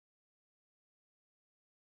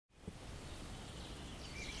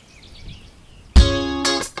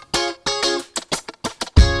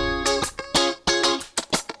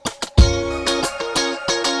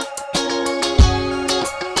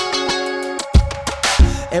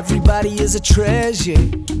Everybody is a treasure,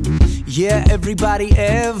 yeah, everybody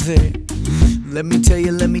ever. Let me tell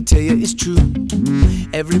you, it's true.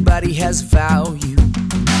 Everybody has value.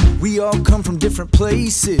 We all come from different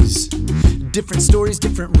places, different stories,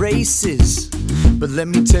 different races. But let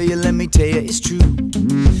me tell you, it's true.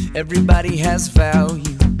 Everybody has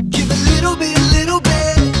value. Give a little bit,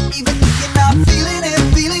 even if you're not feeling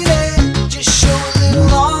it, just show a little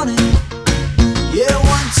on it. Yeah,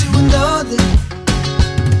 one to another.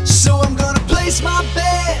 So I'm gonna place my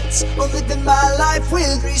bets on living my life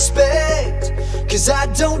with respect, 'cause I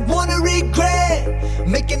don't wanna regret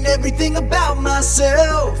making everything about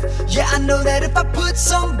myself. Yeah, I know that if I put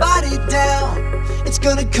somebody down, it's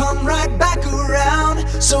gonna come right back around.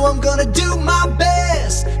 So I'm gonna do my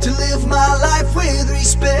best to live my life with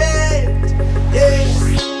respect. Yeah.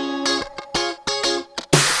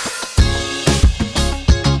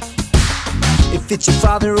 If it's your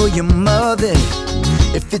father or your mother,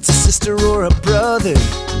 if it's a sister or a brother,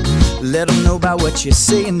 let them know about what you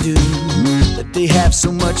say and do, that they have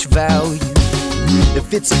so much value.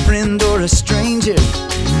 If it's a friend or a stranger,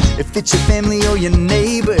 if it's your family or your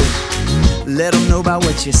neighbor, let them know about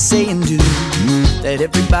what you say and do, that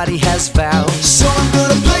everybody has value. So I'm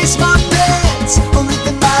gonna place my bets on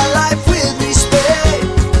living my life with respect,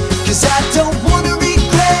 'cause I don't wanna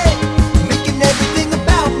regret making everything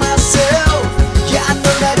about myself. Yeah, I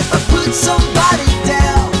know that if I put somebody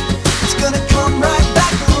down, it's gonna come right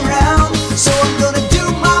back around. So I'm gonna do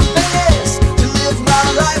my best to live my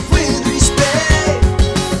life with respect.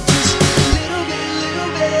 Just a little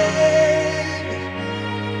bit,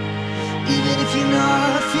 even if you're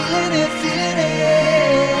not feeling it.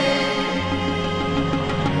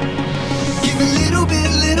 Give a little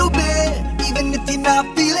bit, even if you're not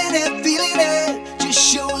feeling it, just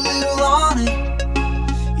show a little on it.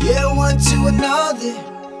 Yeah, one to another.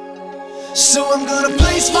 So I'm gonna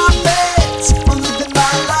place my bets on